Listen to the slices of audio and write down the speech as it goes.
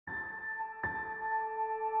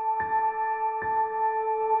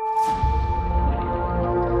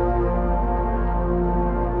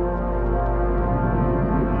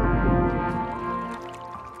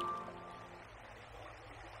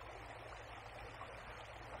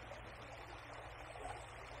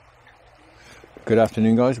Good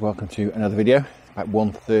afternoon, guys. Welcome to another video. About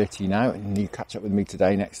 1:30 now, and you catch up with me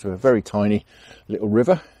today next to a very tiny little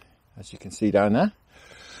river, as you can see down there.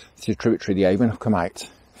 It's a tributary of the Avon. I've come out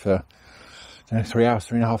for 3 hours,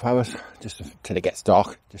 3.5 hours, just till it gets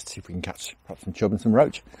dark, just to see if we can catch perhaps some chub and some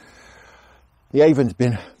roach. The Avon's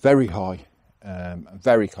been very high,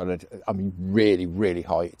 very coloured. I mean, really, really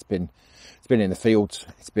high. It's been in the fields.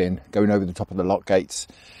 It's been going over the top of the lock gates.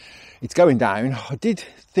 It's going down. I did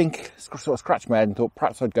think, sort of scratch my head and thought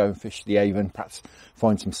perhaps I'd go and fish the Avon, perhaps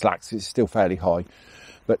find some slacks. It's still fairly high.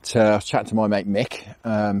 But I was chatting to my mate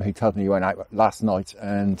Mick, who told me he went out last night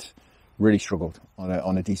and really struggled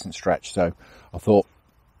on a decent stretch. So I thought,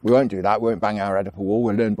 we won't do that. We won't bang our head up a wall.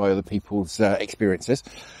 We'll learn by other people's experiences.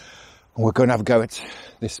 And we're going to have a go at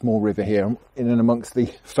this small river here, in and amongst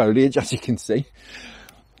the foliage, as you can see.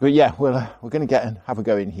 But yeah, we're going to get and have a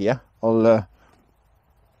go in here. I'll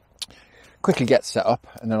quickly get set up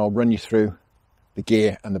and then I'll run you through the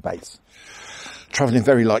gear and the baits. Travelling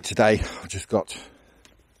very light today. I've just got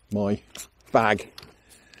my bag,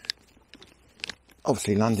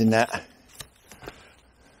 obviously landing net,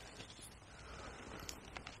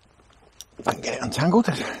 and get it untangled.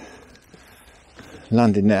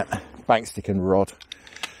 Landing net, bank stick and rod,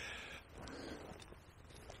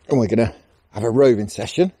 and we're going to have a roving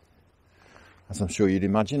session, as I'm sure you'd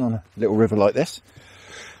imagine, on a little river like this.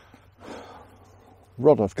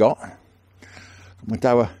 Rod I've got my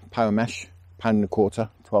Daiwa Powermesh, 1.25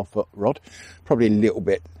 £12 foot rod, probably a little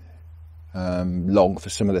bit long for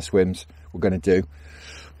some of the swims we're going to do,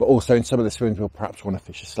 but also in some of the swims we'll perhaps want to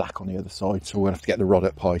fish a slack on the other side, so we'll have to get the rod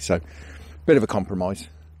up high, so bit of a compromise,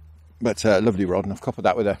 but lovely rod. And I've coupled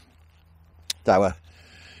that with a Daiwa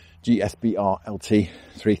GSBR LT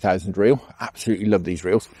 3000 reel. Absolutely love these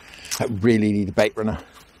reels. I really need a bait runner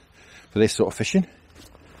for this sort of fishing,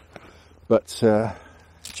 but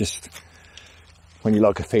just when you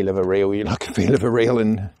like a feel of a reel, you like a feel of a reel,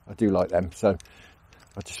 and I do like them. So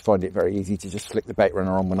I just find it very easy to just flick the bait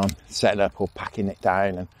runner on when I'm setting up or packing it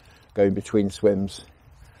down and going between swims.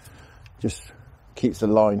 Just keeps the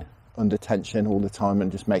line under tension all the time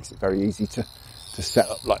and just makes it very easy to set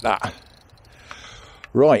up like that.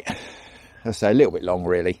 Right, I'll say a little bit long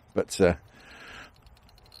really, but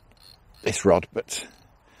this rod, but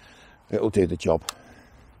it'll do the job.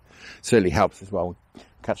 Certainly helps as well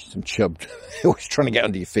catching some chub. They're always trying to get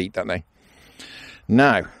under your feet, don't they?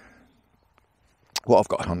 Now, what I've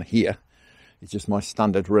got on here is just my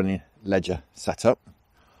standard running ledger setup.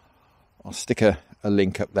 I'll stick a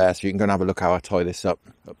link up there so you can go and have a look how I tie this up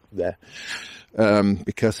there,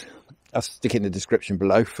 because I'll stick it in the description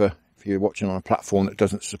below for if you're watching on a platform that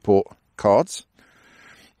doesn't support cards,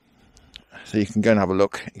 so you can go and have a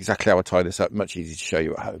look exactly how I tie this up. Much easier to show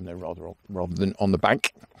you at home there rather than on the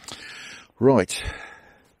bank. Right,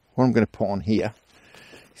 what I'm going to put on here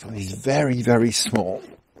is one of these very, very small,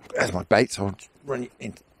 there's my bait, so I'll run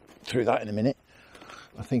you through that in a minute.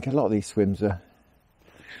 I think a lot of these swims are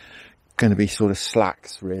going to be sort of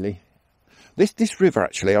slacks really. This river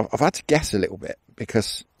actually, I've had to guess a little bit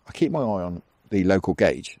because I keep my eye on the local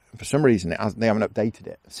gauge. For some reason they haven't updated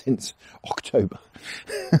it since October.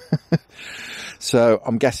 So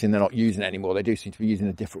I'm guessing they're not using it anymore. They do seem to be using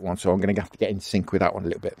a different one, so I'm going to have to get in sync with that one a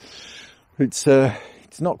little bit. It's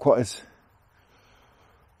not quite as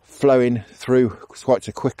flowing through quite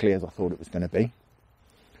so quickly as I thought it was going to be.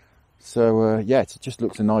 So yeah, it just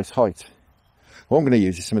looks a nice height. What I'm going to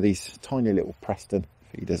use is some of these tiny little Preston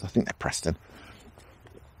feeders. I think they're Preston.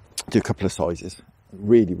 Do a couple of sizes,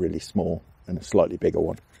 really, really small and a slightly bigger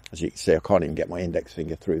one. As you can see, I can't even get my index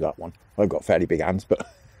finger through that one. I've got fairly big hands, but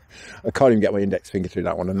I can't even get my index finger through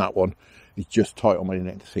that one, and that one is just tight on my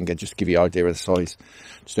index finger, just to give you an idea of the size,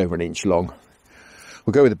 just over 1 inch long.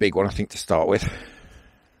 We'll go with the big one, I think, to start with.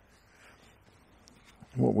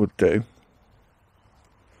 What we'll do,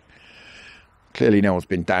 clearly no one's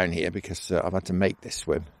been down here because I've had to make this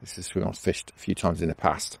swim. This is a swim I've fished a few times in the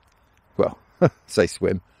past. Well, say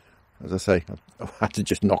swim, as I say, I've had to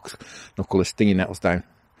just knock all the stinging nettles down.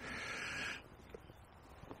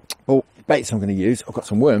 Well, baits I'm going to use, I've got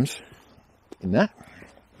some worms in there,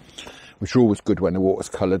 which are always good when the water's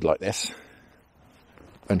coloured like this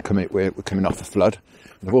and we're coming off a flood.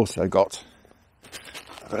 And I've also got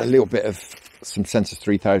a little bit of some Senses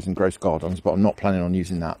 3000 gross gardens, but I'm not planning on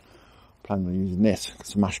using that. I'm planning on using this. Got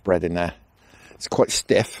some mashed bread in there. It's quite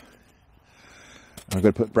stiff. I'm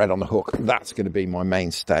going to put bread on the hook. That's going to be my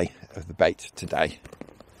mainstay of the bait today.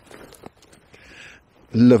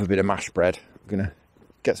 Love a bit of mashed bread. I'm going to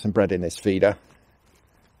get some bread in this feeder.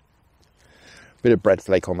 Bit of bread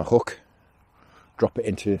flake on the hook. Drop it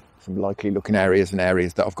into some likely looking areas and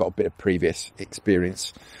areas that I've got a bit of previous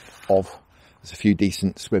experience of. There's a few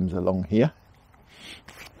decent swims along here.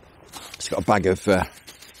 It's got a bag of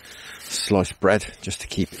sliced bread just to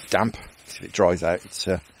keep it damp. If it dries out, it's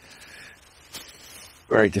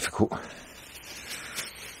very difficult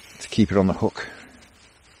to keep it on the hook.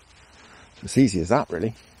 So it's easy as that,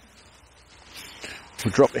 really.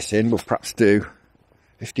 We'll drop this in. We'll perhaps do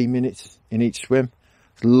 15 minutes in each swim.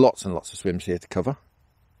 There's lots and lots of swims here to cover.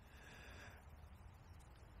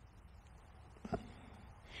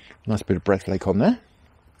 Nice bit of bread flake on there.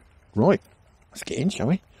 Right, let's get in, shall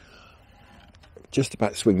we? Just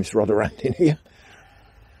about to swing this rod around in here.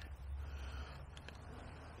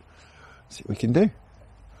 See what we can do.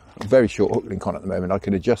 A very short hook link on at the moment. I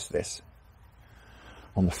can adjust this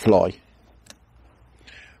on the fly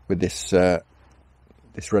with this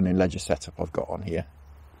this running ledger setup I've got on here.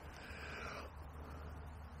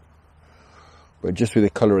 But just with the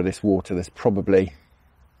colour of this water, there's probably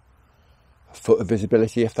a foot of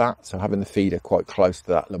visibility, if that. So having the feeder quite close to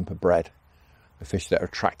that lump of bread, the fish that are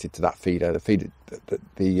attracted to that feeder,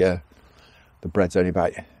 the bread's only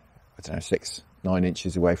about, I don't know, 6-9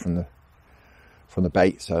 inches away from the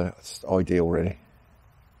bait, so that's ideal, really.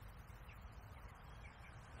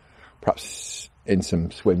 Perhaps in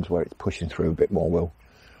some swims where it's pushing through a bit more,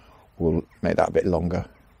 we'll make that a bit longer.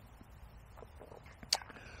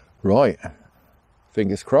 Right,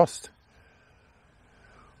 fingers crossed.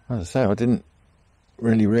 As I say, I didn't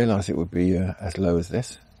really realise it would be as low as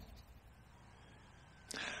this.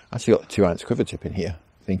 I actually got a 2 ounce quiver tip in here,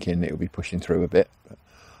 thinking it would be pushing through a bit, but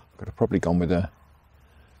I could have probably gone with a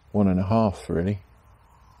 1.5, really.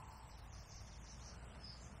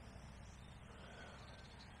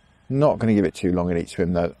 Not going to give it too long in each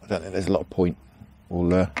swim, though. I don't think there's a lot of point.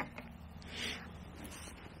 We'll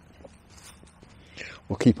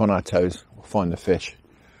keep on our toes. We'll find the fish,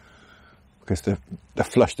 because the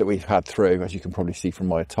flush that we've had through, as you can probably see from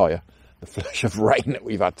my attire, the flush of rain that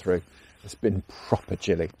we've had through, it's been proper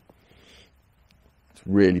chilly. It's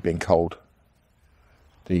really been cold.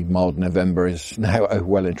 The mild November is now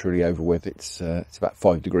well and truly over with. It's about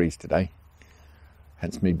 5 degrees today,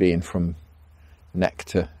 hence me being from neck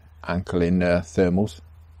to ankle in thermals.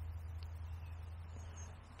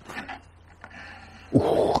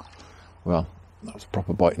 Ooh, well, that was a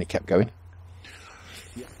proper bite and it kept going.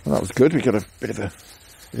 Well, that was good. We got a bit of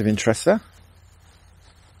interest there.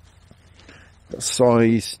 Got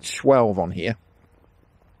size 12 on here,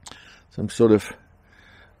 so I'm sort of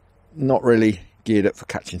not really geared up for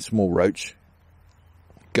catching small roach,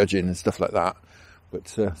 gudgeon and stuff like that, but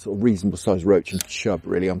sort of reasonable size roach and chub,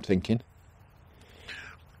 really, I'm thinking.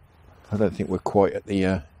 I don't think we're quite at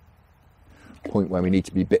the point where we need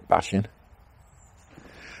to be bit bashing.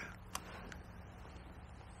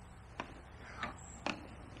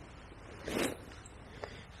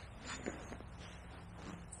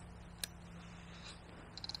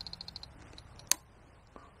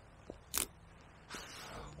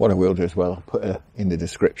 What I will do as well, I'll put in the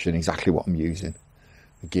description exactly what I'm using,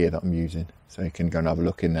 the gear that I'm using, so you can go and have a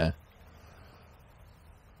look in there.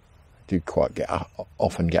 I do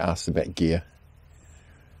often get asked about gear,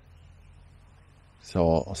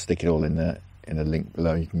 so I'll stick it all in there in a link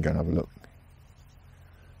below. You can go and have a look.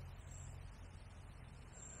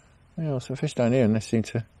 Yeah, some fish down here, and they seem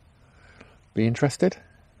to be interested.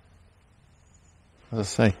 As I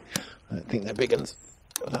say, I don't think they're big ones,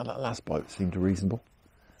 but that last bite seemed reasonable.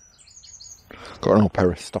 Got an old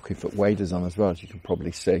pair of stocking foot waders on as well, as you can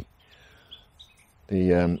probably see.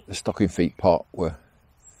 The stocking feet part were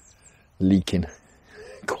leaking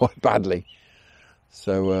quite badly,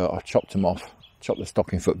 so I chopped them off, chopped the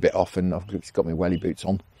stocking foot bit off, and I've got my welly boots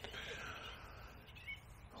on.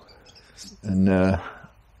 And it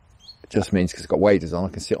just means, because it's got waders on, I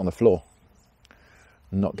can sit on the floor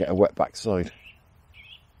and not get a wet backside.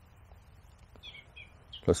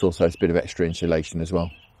 Plus also it's a bit of extra insulation as well.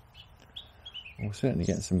 We're certainly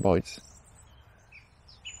getting some bites.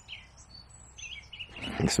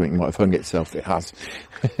 I think something might have hung itself. It has.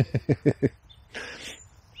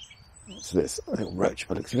 What's this? A little roach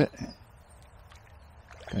by the looks of it.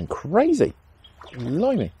 Going crazy.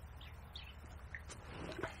 Blimey.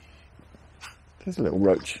 There's a little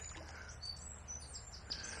roach.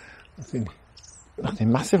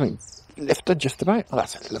 Nothing massive. Lifted just about. Oh,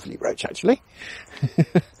 that's a lovely roach, actually.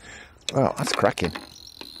 Well, that's cracking.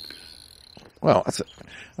 Well, that's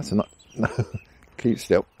a no, keep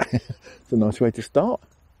still. It's a nice way to start.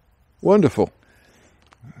 Wonderful.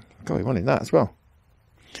 God, we wanted that as well.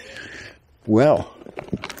 Well,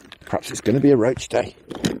 perhaps it's going to be a roach day.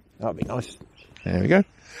 That'd be nice. There we go.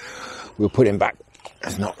 We'll put him back.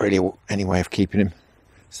 There's not really any way of keeping him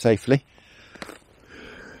safely.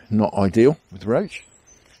 Not ideal with roach.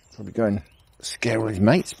 Probably go and scare all his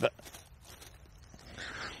mates, but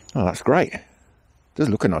oh, that's great. Does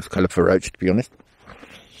look a nice colour for roach, to be honest.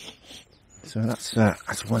 So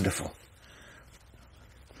that's wonderful.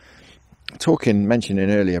 Mentioning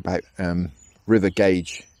earlier about river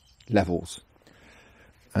gauge levels.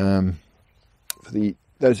 For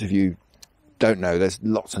those of you who don't know, there's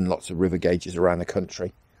lots and lots of river gauges around the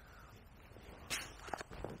country.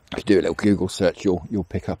 If you do a little Google search, you'll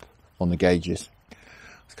pick up on the gauges.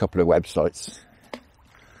 There's a couple of websites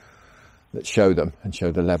that show them and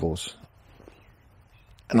show the levels.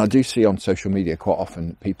 And I do see on social media quite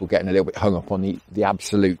often people getting a little bit hung up on the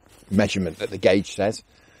absolute measurement that the gauge says.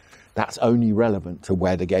 That's only relevant to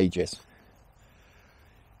where the gauge is.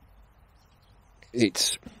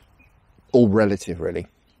 It's all relative, really.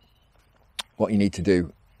 What you need to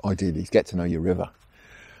do, ideally, is get to know your river.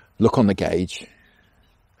 Look on the gauge.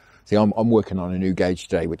 See, I'm working on a new gauge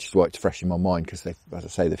today, which is why it's fresh in my mind, because as I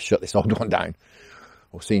say, they've shut this old one down,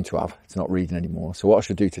 or seem to have. It's not reading anymore. So what I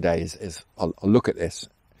should do today is I'll look at this.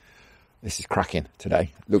 This is cracking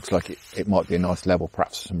today. Looks like it might be a nice level,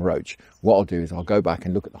 perhaps some roach. What I'll do is I'll go back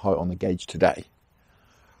and look at the height on the gauge today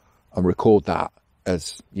and record that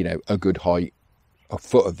as, you know, a good height, a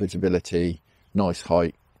foot of visibility, nice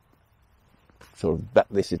height. Sort of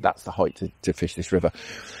that's the height to fish this river.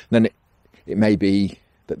 And then it may be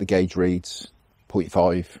that the gauge reads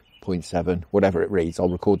 0.5, 0.7, whatever it reads. I'll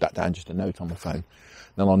record that down, just a note on the phone.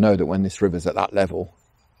 Then I'll know that when this river's at that level,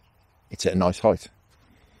 it's at a nice height.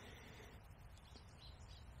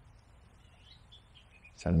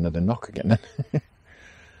 Let's have another knock again then.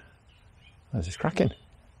 That's just cracking.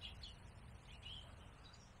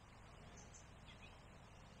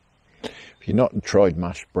 If you've not tried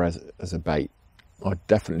mashed bread as a bait, I'd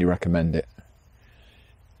definitely recommend it.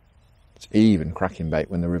 It's even cracking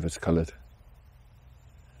bait when the river's coloured.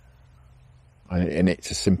 And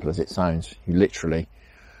it's as simple as it sounds. You literally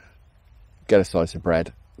get a slice of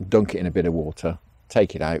bread, dunk it in a bit of water,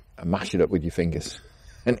 take it out and mash it up with your fingers.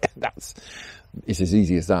 And it's as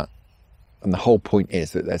easy as that. And the whole point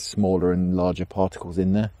is that there's smaller and larger particles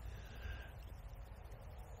in there.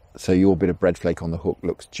 So your bit of bread flake on the hook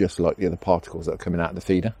looks just like the other particles that are coming out of the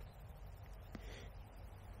feeder.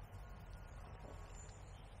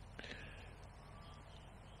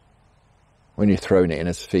 When you're throwing it in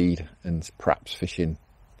as feed and perhaps fishing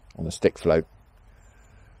on the stick float,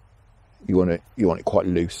 you want it quite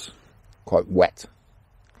loose, quite wet.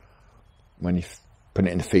 When you put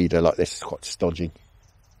it in a feeder like this, it's quite stodgy.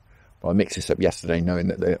 But I mixed this up yesterday, knowing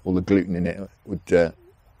that all the gluten in it would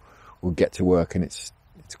get to work, and it's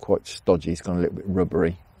quite stodgy. It's gone a little bit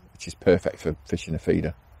rubbery, which is perfect for fishing a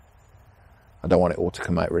feeder. I don't want it all to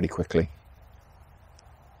come out really quickly.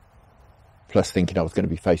 Plus thinking I was going to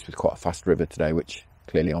be faced with quite a fast river today, which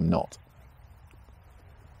clearly I'm not.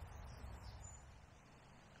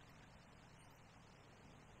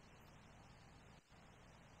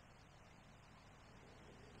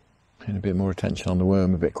 And a bit more attention on the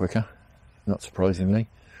worm a bit quicker, not surprisingly.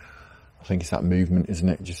 I think it's that movement, isn't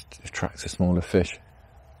it? It just attracts a smaller fish.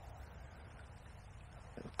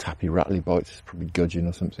 Tappy, rattly bites, probably gudgeon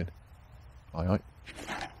or something. Aye.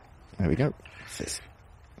 There we go.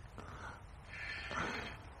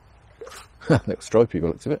 Little stripey by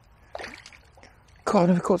the looks of it. God, I've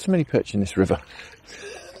never caught so many perch in this river.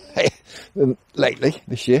 Lately,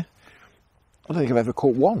 this year. I don't think I've ever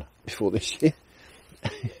caught one before this year.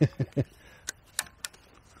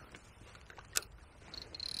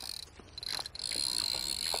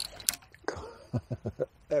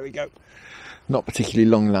 There we go. Not particularly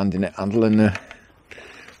long landing net handle and a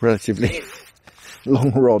relatively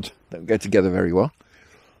long rod. Don't go together very well.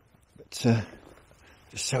 But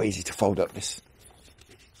just so easy to fold up this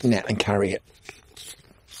net and carry it.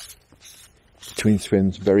 Between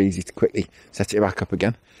swims, very easy to quickly set it back up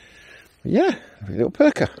again. But yeah, a little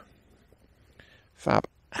perker. Fab.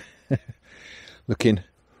 Looking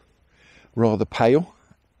rather pale.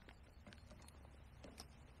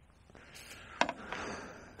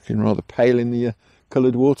 Looking rather pale in the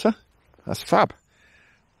coloured water. That's fab.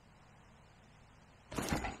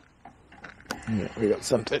 Yeah, we got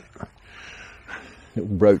something.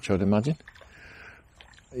 Little roach, I'd imagine.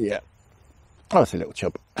 Yeah. Oh, it's a little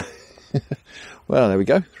chub. Well, there we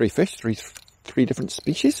go. 3 fish, three different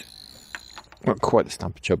species. Not quite the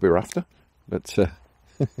stamp of chub we were after, but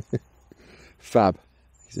fab.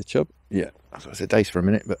 He's a chub. Yeah, I thought it was a dace for a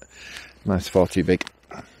minute, but that's far too big.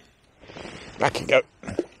 Back you go.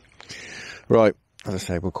 Right, as I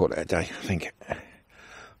say, we'll call it a day, I think. I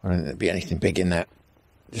don't think there'll be anything big in there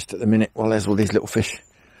just at the minute while there's all these little fish.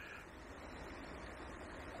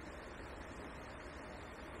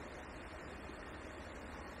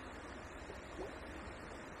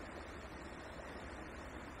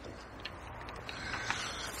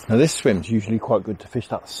 Now this swim's usually quite good to fish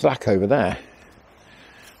that slack over there,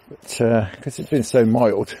 but because it's been so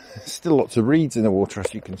mild, there's still lots of reeds in the water,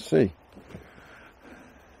 as you can see.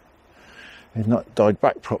 It's not died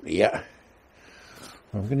back properly yet.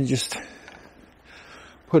 I'm going to just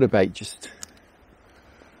put a bait just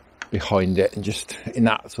behind it and just in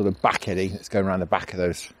that sort of back eddy that's going around the back of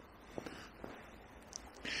those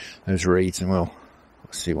reeds, and we'll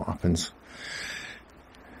see what happens.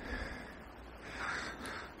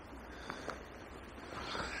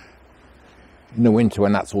 In the winter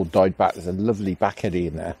when that's all died back, there's a lovely back eddy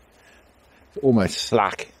in there. It's almost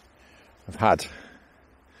slack. I've had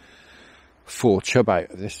 4 chub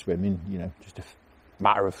out of this swim in, you know, just a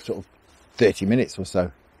matter of sort of 30 minutes or so.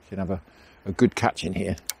 You can have a good catch in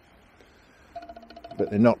here.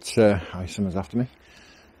 But they're not, oh, someone's after me.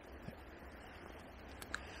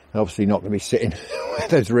 They're obviously not going to be sitting where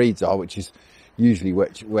those reeds are, which is usually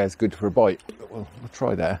where it's good for a bite. But we'll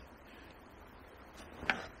try there.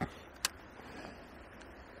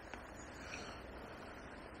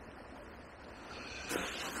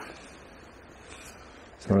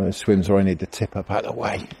 It's one of those swims where I need to tip up out of the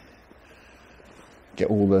way.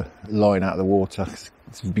 Get all the line out of the water.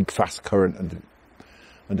 It's a big fast current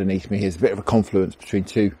underneath me. Here's a bit of a confluence between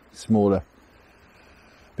 2 smaller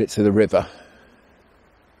bits of the river.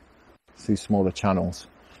 2 smaller channels.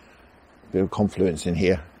 A bit of confluence in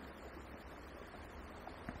here.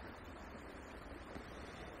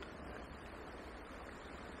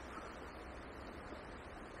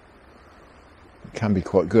 It can be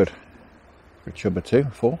quite good for a chub or 2,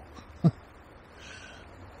 4.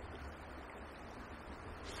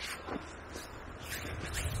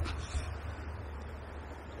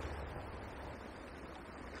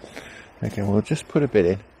 Okay, we'll just put a bit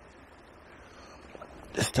in.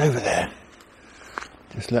 Just over there.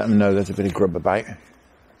 Just let them know there's a bit of grub about.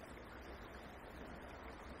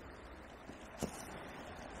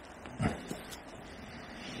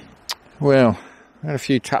 Well, I had a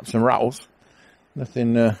few taps and rattles.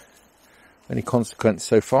 Nothing any consequence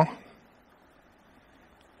so far.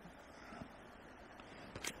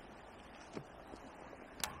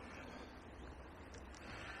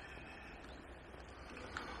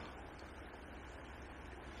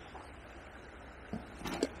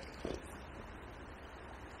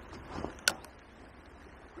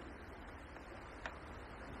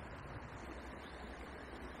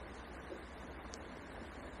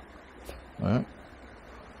 Well,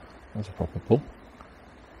 that's a proper pull.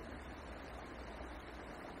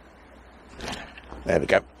 There we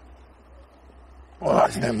go. Well,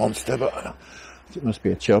 that's no monster, but it must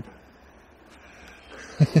be a chub.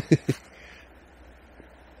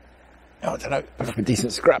 Oh, I don't know, put up a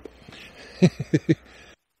decent scrap.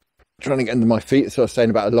 Trying to get under my feet, so I was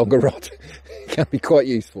saying about a longer rod. It can be quite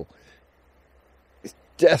useful. It's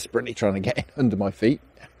desperately trying to get in under my feet.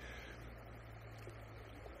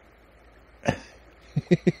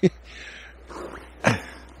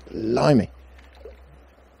 Blimey.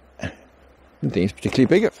 I didn't think it's particularly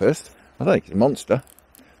big at first. I don't think it's a monster.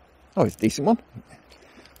 Oh, it's a decent one.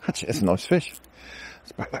 Actually, it's a nice fish.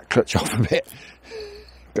 Let's back that clutch off a bit.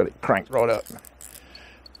 Got it cranked right up.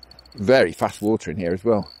 Very fast water in here as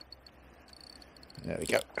well. There we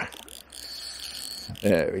go.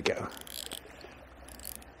 There we go.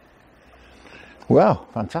 Wow,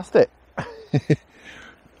 fantastic. I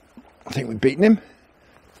think we've beaten him.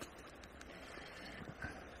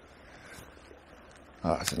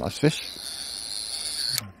 Oh, that's a nice fish.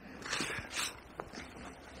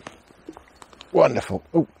 Wonderful.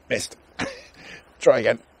 Oh, missed. Try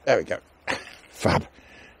again. There we go. Fab.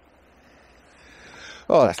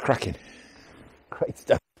 Oh, that's cracking. Great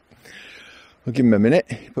stuff. We'll give him a minute,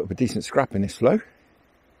 put up a decent scrap in this flow,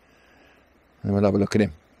 and we'll have a look at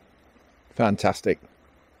him. Fantastic.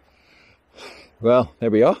 Well, there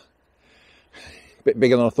we are. A bit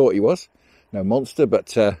bigger than I thought he was. No monster,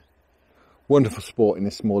 but wonderful sport in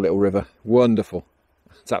this small little river. Wonderful.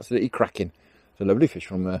 It's absolutely cracking. It's a lovely fish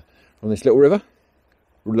from this little river.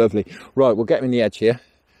 Lovely. Right, we'll get him in the edge here,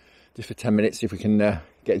 just for 10 minutes, see if we can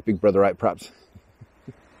get his big brother out, perhaps.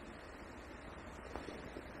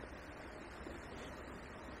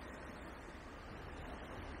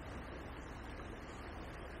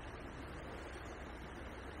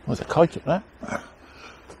 There's a kite up there. I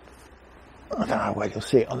don't know where you'll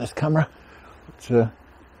see it on this camera, but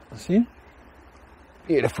see it?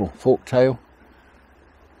 Beautiful fork tail.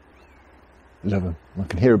 Love them. I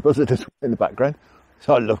can hear a buzzard in the background.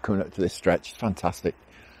 So I love coming up to this stretch. It's fantastic.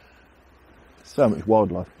 So much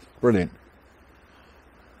wildlife. It's brilliant.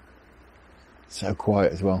 So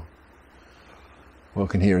quiet as well. All I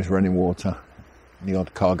can hear is running water and the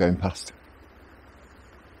odd car going past.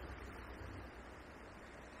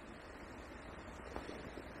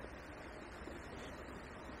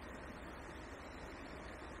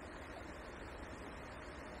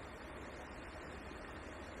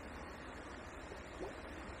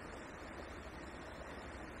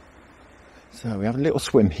 So we have a little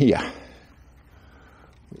swim here,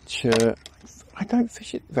 which I don't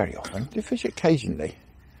fish it very often. I do fish it occasionally.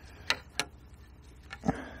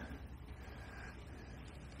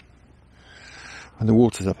 And the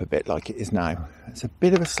water's up a bit like it is now. It's a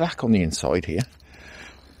bit of a slack on the inside here,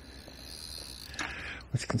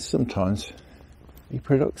 which can sometimes be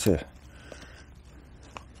productive.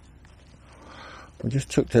 We just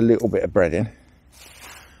chucked a little bit of bread in.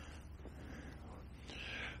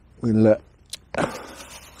 We'll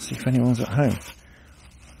see if anyone's at home.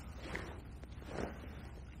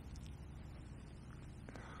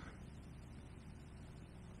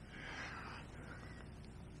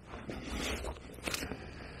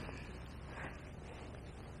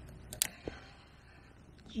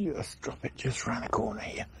 Just drop it just round the corner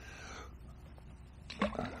here.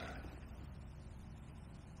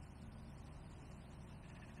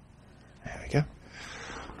 There we go.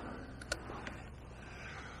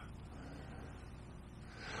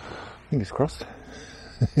 Fingers crossed.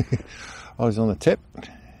 I was on the tip.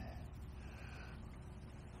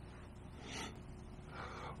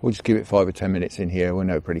 We'll just give it 5 or 10 minutes in here. We'll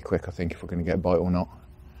know pretty quick, I think, if we're going to get a bite or not.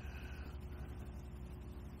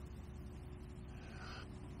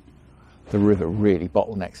 The river really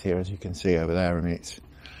bottlenecks here, as you can see over there. I mean, it's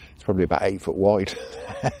probably about 8 foot wide.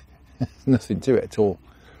 There's nothing to it at all.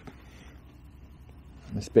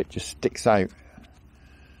 And this bit just sticks out,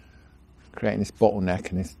 creating this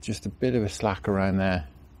bottleneck, and it's just a bit of a slack around there.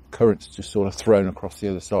 Current's just sort of thrown across the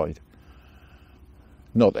other side.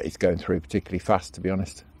 Not that it's going through particularly fast, to be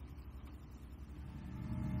honest.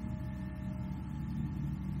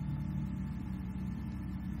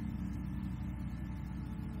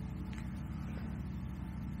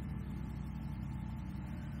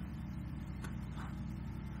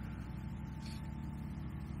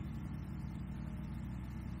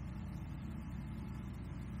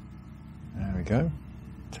 There we go.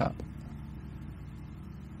 Tap.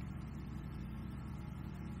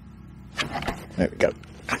 There we go.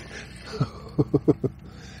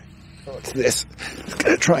 What's this? It's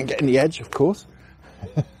going to try and get in the edge, of course.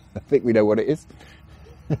 I think we know what it is.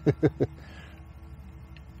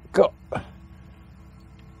 Got.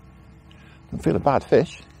 Don't feel a bad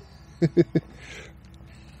fish.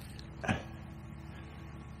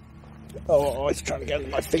 Oh, it's trying to get under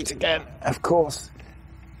my feet again, of course.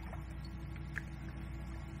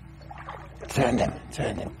 Turn him.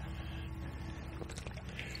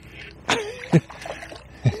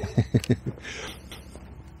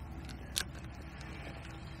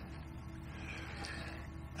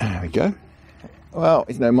 There we go. Well,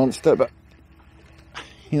 he's no monster, but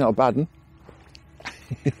he's not a bad one.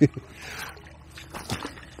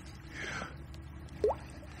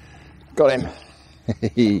 Got him.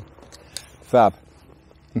 Fab.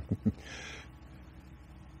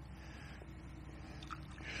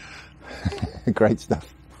 Great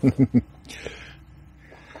stuff.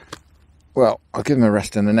 Well, I'll give him a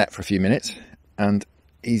rest in the net for a few minutes, and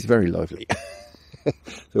he's very lively. So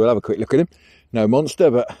we'll have a quick look at him. No monster,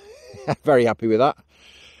 but very happy with that.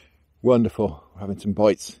 Wonderful. We're having some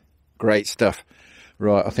bites. Great stuff.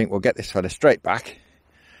 Right, I think we'll get this fella straight back,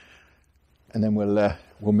 and then we'll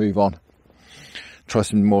move on. Try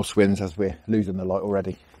some more swims as we're losing the light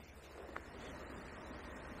already.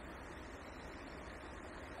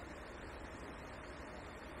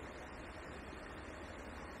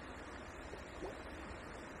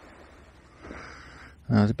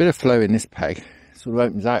 There's a bit of flow in this peg. It sort of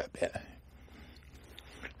opens out a bit.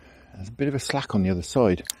 There's a bit of a slack on the other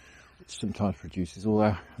side, which sometimes produces,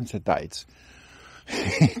 although having said that,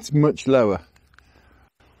 it's much lower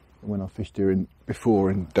than when I fished here before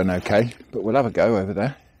and done okay. But we'll have a go over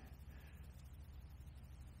there.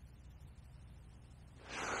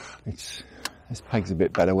 This peg's a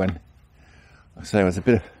bit better when I say there's a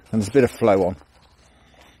bit of flow on.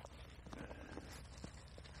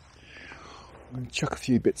 I'm going to chuck a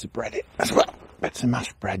few bits of bread in as well. Bits of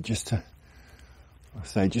mashed bread just to, I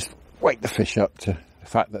say, just wake the fish up to the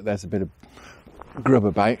fact that there's a bit of grub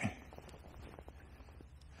about.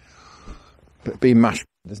 But being mashed,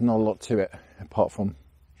 there's not a lot to it apart from,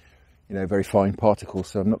 very fine particles,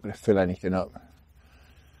 so I'm not going to fill anything up.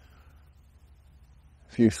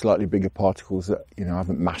 A few slightly bigger particles that, I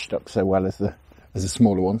haven't mashed up so well as the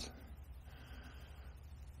smaller ones.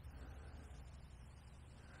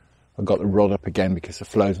 I've got the rod up again because the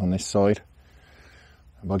flow's on this side.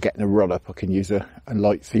 And by getting the rod up, I can use a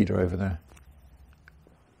light feeder over there.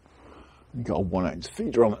 We've got a 1 ounce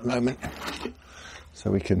feeder on at the moment, so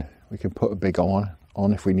we can put a big one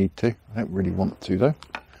on if we need to. I don't really want to though.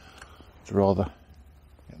 I'd rather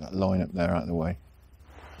get that line up there out of the way.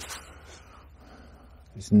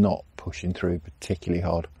 It's not pushing through particularly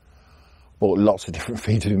hard. Bought lots of different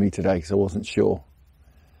feeds with me today because I wasn't sure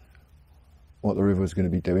what the river was going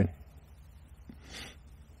to be doing.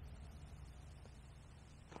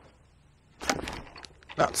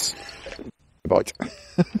 That's a bite.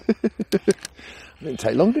 Didn't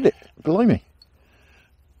take long, did it? Blimey.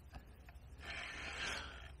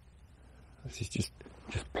 This is just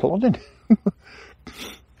plodding. I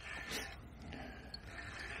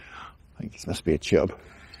think this must be a chub.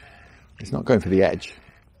 It's not going for the edge,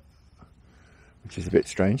 which is a bit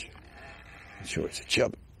strange. I'm sure it's a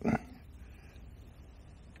chub.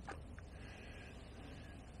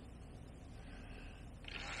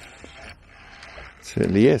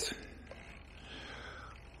 Certainly is.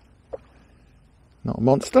 Not a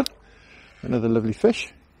monster. Another lovely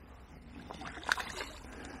fish.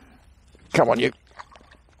 Come on, you.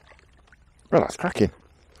 Well, that's cracking.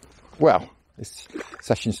 Well, this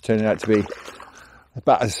session's turning out to be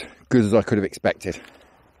about as good as I could have expected.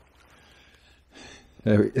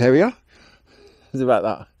 There we are. It's about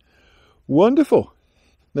that. Wonderful.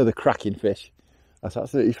 Another cracking fish. That's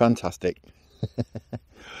absolutely fantastic.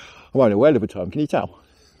 I'm having a whale of a time, can you tell?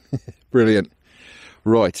 Brilliant.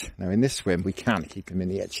 Right, now in this swim we can keep him in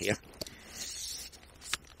the edge here.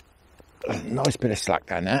 A nice bit of slack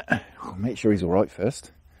down there. I'll make sure he's alright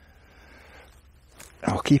first.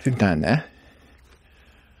 I'll keep him down there.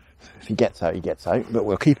 If he gets out, he gets out. But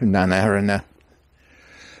we'll keep him down there and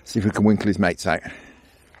see if we can winkle his mates out.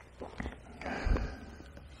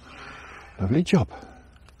 Lovely job.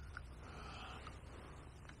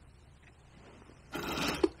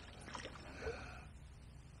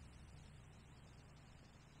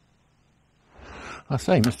 I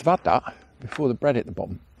say, must have had that before the bread hit the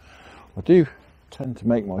bottom. I do tend to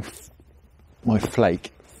make my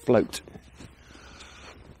flake float,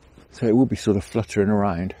 so it will be sort of fluttering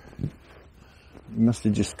around. He must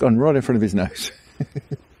have just gone right in front of his nose.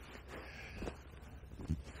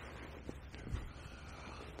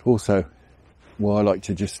 Also, what I like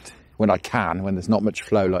to just, when I can, when there's not much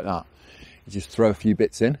flow like that, you just throw a few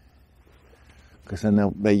bits in, because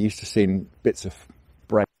then they're used to seeing bits of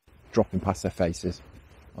bread dropping past their faces.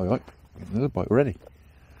 All right, another bite already.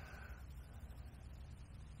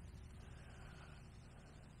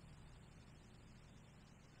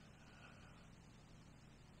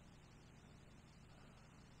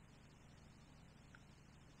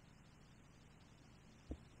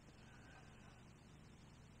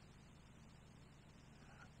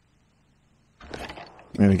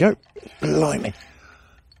 There we go. Blimey.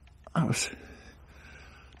 That was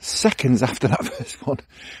seconds after that first one.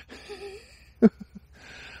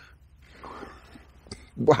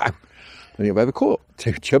 Wow. I don't think I've ever caught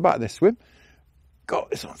 2 chub out of this swim. God,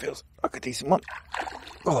 this one feels like a decent one.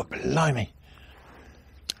 Oh, blimey.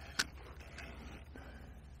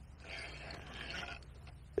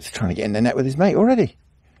 He's trying to get in the net with his mate already.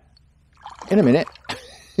 In a minute.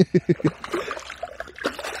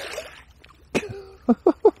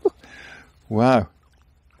 Wow.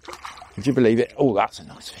 Would you believe it? Oh, that's a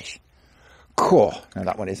nice fish. Cool. Now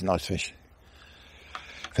that one is a nice fish.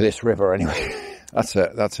 For this river anyway. That's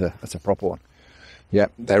a proper one. Yeah,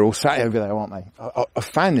 they're all sat over there, aren't they? I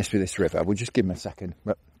found this with this river. We'll just give them a second.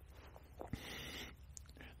 But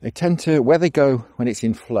they tend to, where they go when it's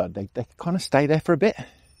in flood, they kind of stay there for a bit.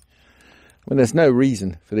 When there's no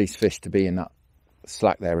reason for these fish to be in that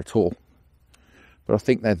slack there at all. But I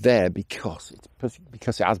think they're there because it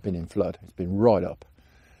has been in flood. It's been right up.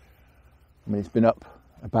 I mean, it's been up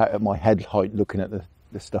about at my head height looking at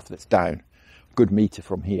the stuff that's down. Good metre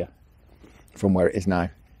from here, from where it is now.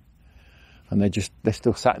 And they're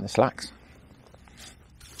still sat in the slacks.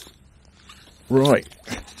 Right.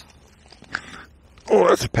 Oh,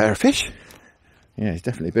 that's a pair of fish. Yeah, it's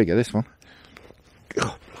definitely bigger, this one.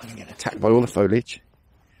 God, I'm getting attacked by all the foliage.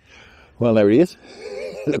 Well, there he is.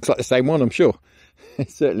 Looks like the same one, I'm sure.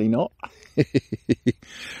 It's certainly not.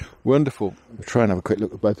 Wonderful. We'll try and have a quick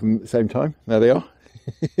look at both of them at the same time. There they are.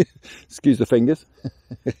 Excuse the fingers.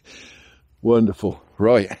 Wonderful.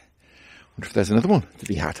 Right. Wonder if there's another one to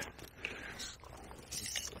be had.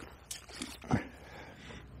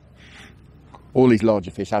 All these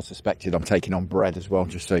larger fish, as suspected, I'm taking on bread as well,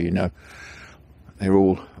 just so you know. They're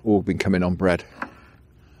all been coming on bread.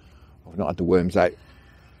 I've not had the worms out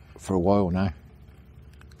for a while now.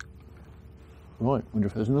 Right, wonder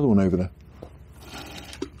if there's another one over there.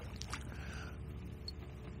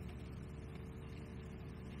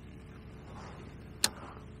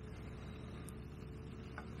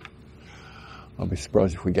 I'll be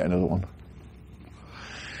surprised if we get another one.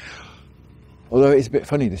 Although it's a bit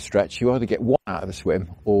funny, this stretch. You either get 1 out of the swim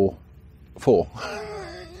or 4.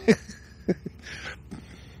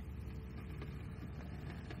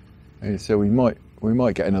 And so we might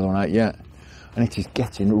get another one out yet. And it is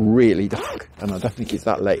getting really dark, and I don't think it's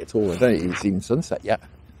that late at all. I don't think it's even sunset yet.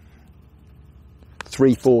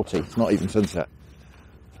 3:40, it's not even sunset.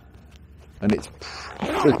 And it's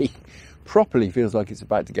properly feels like it's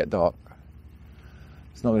about to get dark.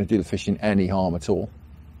 It's not going to do the fishing any harm at all.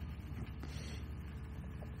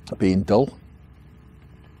 Being dull.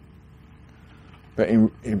 But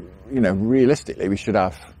realistically, we should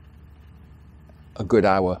have a good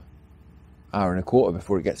hour and a quarter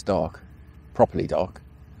before it gets dark, properly dark.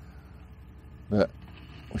 But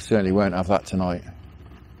we certainly won't have that tonight.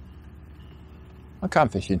 I can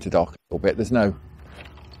fish into dark a little bit. There's no...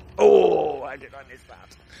 Oh, how did I miss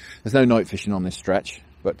that? There's no night fishing on this stretch,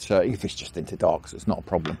 but you can fish just into dark, so it's not a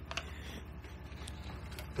problem.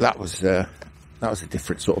 That was a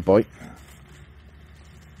different sort of bite.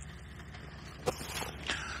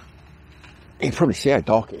 You can probably see how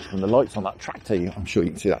dark it is from the lights on that tractor. I'm sure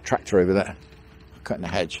you can see that tractor over there, cutting the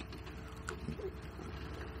hedge.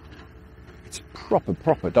 It's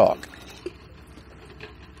proper dark.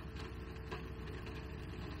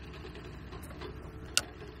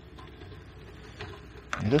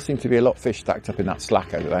 There does seem to be a lot of fish stacked up in that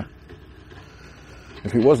slack over there.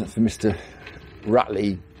 If it wasn't for Mr.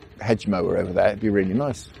 Rattly hedge mower over there, it'd be really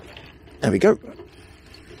nice. There we go.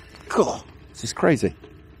 God, this is crazy.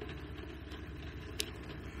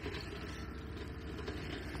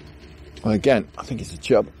 Well, again, I think it's a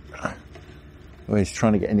chub. Well, he's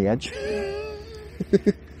trying to get in the edge.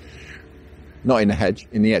 Not in the hedge,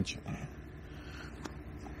 in the edge.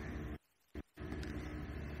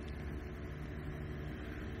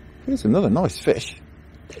 Here's another nice fish.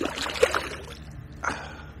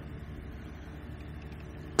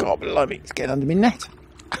 God, blimey, it's getting under my net.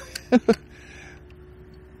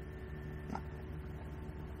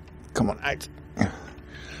 Come on, out.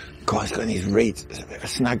 God, he's got in these reeds. There's a bit of a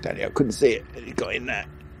snag down here. I couldn't see it. He got in there.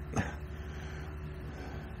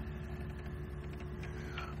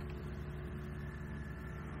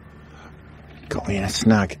 Got me in a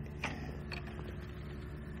snag.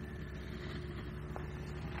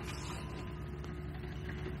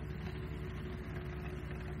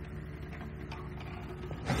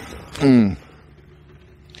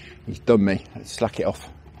 He's done me. Let's slack it off.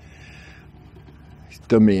 He's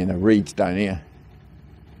done me in the reeds down here.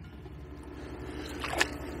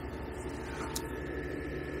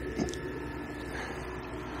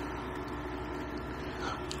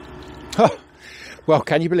 Oh, well,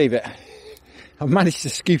 can you believe it? I've managed to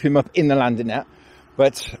scoop him up in the landing net,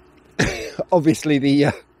 but obviously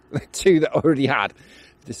the two that I already had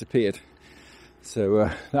disappeared. So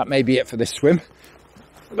that may be it for this swim.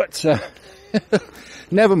 But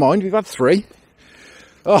never mind, we've had 3.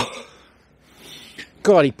 Oh,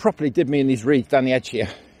 God, he properly did me in these reeds down the edge here.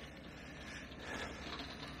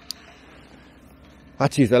 I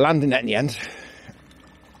had to use the landing net in the end.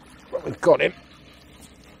 But we've got him.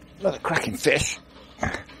 Another cracking fish.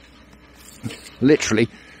 Literally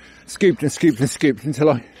scooped and scooped and scooped until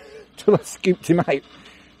I scooped him out.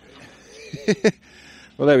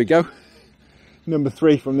 Well, there we go. Number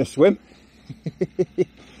 3 from this swim.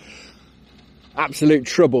 Absolute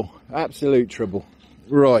trouble. Absolute trouble.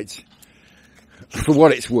 Right. For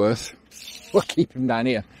what it's worth, we'll keep him down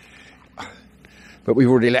here. But we've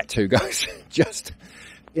already let 2 guys, just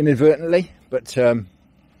inadvertently. But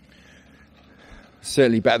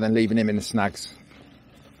certainly better than leaving him in the snags.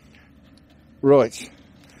 Right.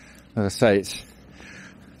 As I say,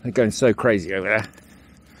 they're going so crazy over there.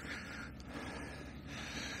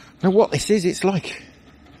 Now what this is, it's like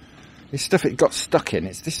this stuff it got stuck in.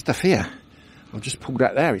 It's this stuff here. I've just pulled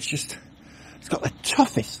out there. It's got the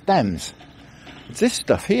toughest stems. It's this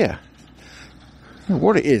stuff here. I don't know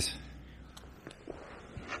what it is.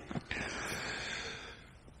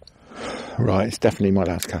 Right, it's definitely my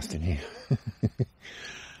last cast in here.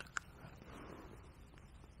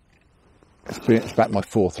 It's about my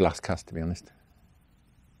 4th last cast, to be honest.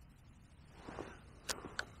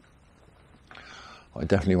 I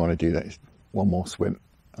definitely want to do that. One more swim.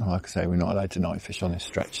 And like I say, we're not allowed to night fish on this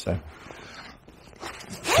stretch, so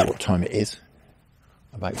not sure what time it is.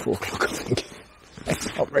 About 4 o'clock, I think.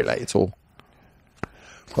 It's not very late at all.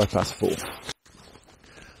 4:05.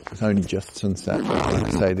 It's only just sunset. But like I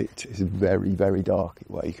say, it is very, very dark.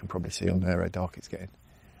 Well, you can probably see on there how dark it's getting.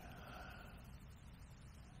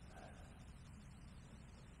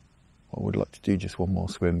 I would like to do just one more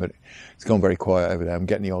swim, but it's gone very quiet over there. I'm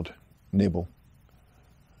getting the odd nibble.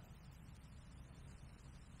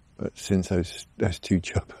 But since those 2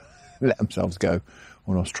 chub let themselves go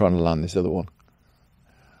when I was trying to land this other one,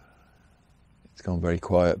 it's gone very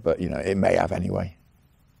quiet, but you know, it may have anyway.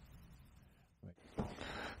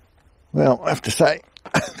 Well, I have to say,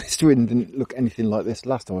 this twin didn't look anything like this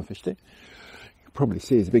last time I fished it. You can probably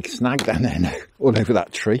see there's a big snag down there now, all over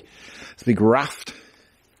that tree. It's a big raft.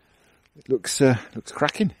 It looks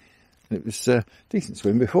cracking. It was a decent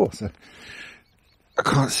swim before, so I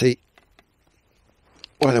can't see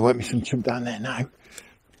why there won't be some chub down there now.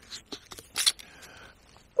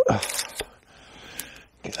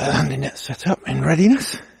 Get the landing net set up in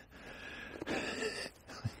readiness.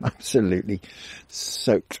 I'm absolutely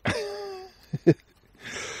soaked.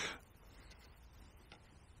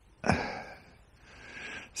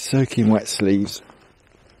 Soaking wet sleeves.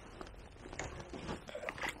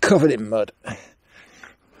 Covered in mud.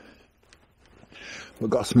 We've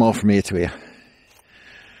got a smile from ear to ear.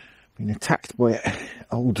 Been attacked by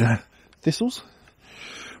old thistles.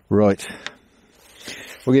 Right.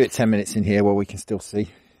 We'll give it 10 minutes in here while we can still see.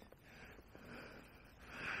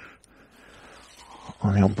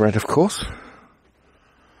 On the old bread, of course.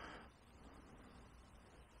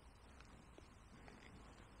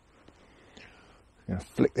 I'm going to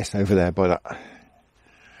flick this over there by that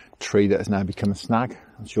tree that has now become a snag.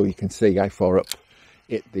 I'm sure you can see how far up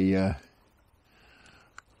the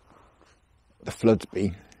flood's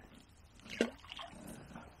been.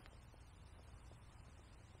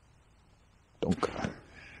 Donk.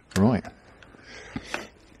 Right.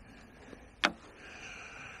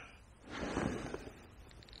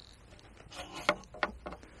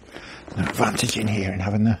 No advantage in here in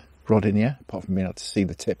having the rod in here, apart from being able to see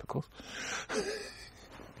the tip, of course.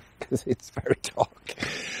 Because it's very dark.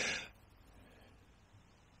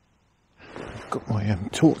 I've got my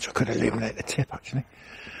torch, I could illuminate the tip actually.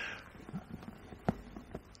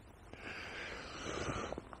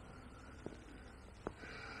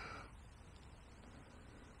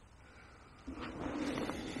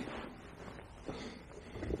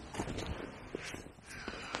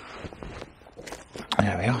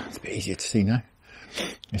 There we are, it's a bit easier to see now.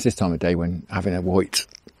 It's this time of day when having a white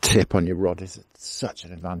tip on your rod is such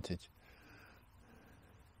an advantage.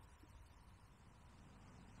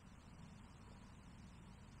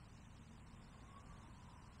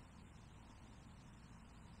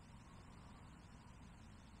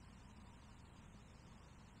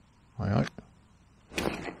 Alright.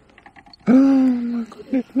 Oh my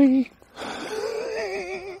goodness me.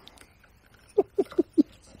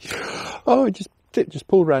 Oh, it just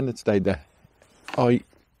pulled round and stayed there. I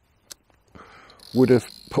would have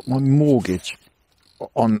put my mortgage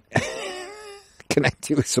on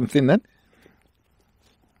connected with something then.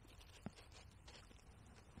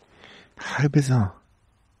 How bizarre.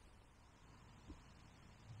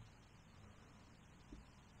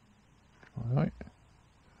 Alright.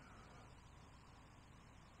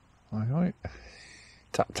 Alright.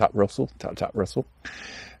 Tap tap rustle, tap tap rustle.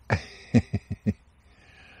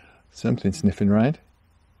 Something sniffing round.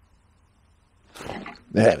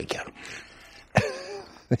 There we go.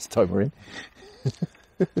 This time we're in.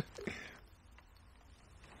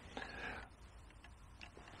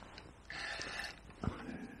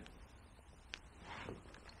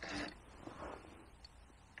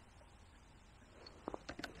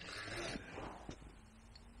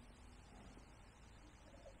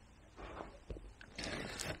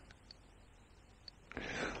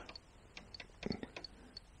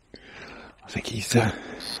 I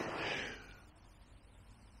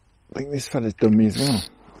think this fella's done me as well.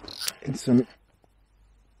 In some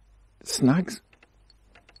snags.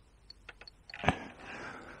 I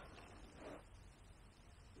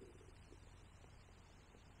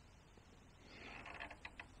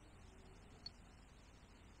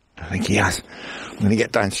think he has. I'm going to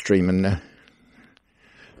get downstream and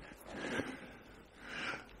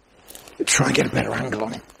try and get a better angle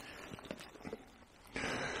on him.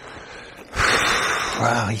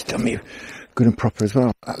 Wow, he's done me good and proper as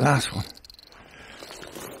well, that last one.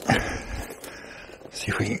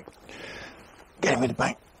 See if we can get him with the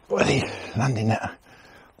bank by the landing net.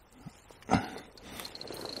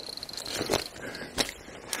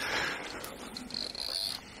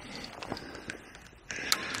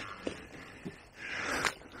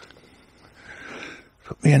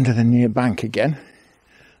 Put me under the near bank again,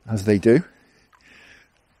 as they do.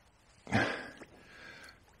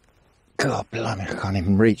 God blimey, I can't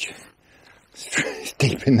even reach. It's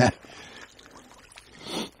deep in there.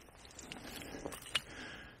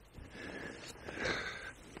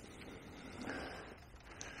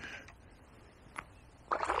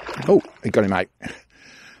 Oh, he got him out.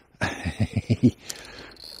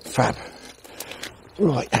 Fab.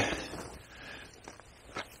 Right.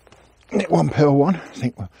 Net one per one. I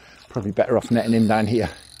think we're probably better off netting him down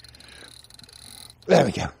here. There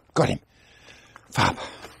we go. Got him. Fab.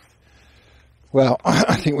 Well,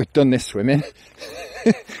 I think we've done this swimming,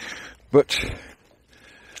 but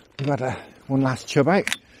we've had one last chub out.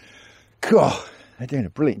 God, they're doing a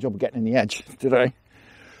brilliant job of getting in the edge today.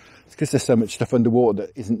 It's because there's so much stuff underwater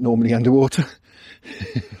that isn't normally underwater.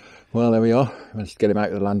 Well, there we are. Managed to get him out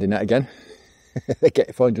of the landing net again. They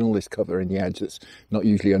get finding all this cover in the edge that's not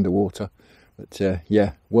usually underwater. But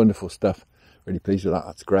yeah, wonderful stuff. Really pleased with that.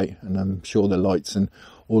 That's great. And I'm sure the lights and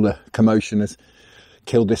all the commotion has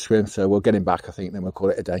killed this swim. So we'll get him back, I think, then we'll call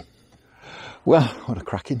it a day. Well, what a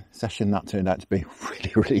cracking session that turned out to be.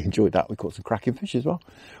 Really enjoyed that. We caught some cracking fish as well.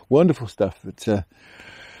 Wonderful stuff. But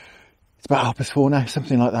it's about 4:30 now,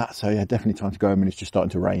 something like that. So yeah, definitely time to go home, and it's just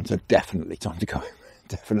starting to rain. So definitely time to go home.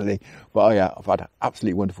 Definitely. But oh yeah, I've had an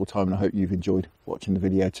absolutely wonderful time, and I hope you've enjoyed watching the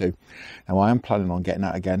video too. Now I am planning on getting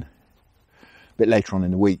out again a bit later on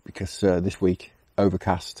in the week, because this week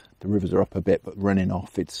overcast, the rivers are up a bit, but running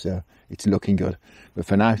off, it's looking good. But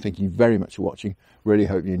for now, thank you very much for watching. Really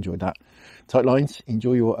hope you enjoyed that. Tight lines,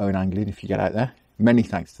 enjoy your own angling if you get out there. Many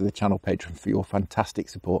thanks to the channel patron for your fantastic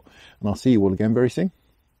support, and I'll see you all again very soon.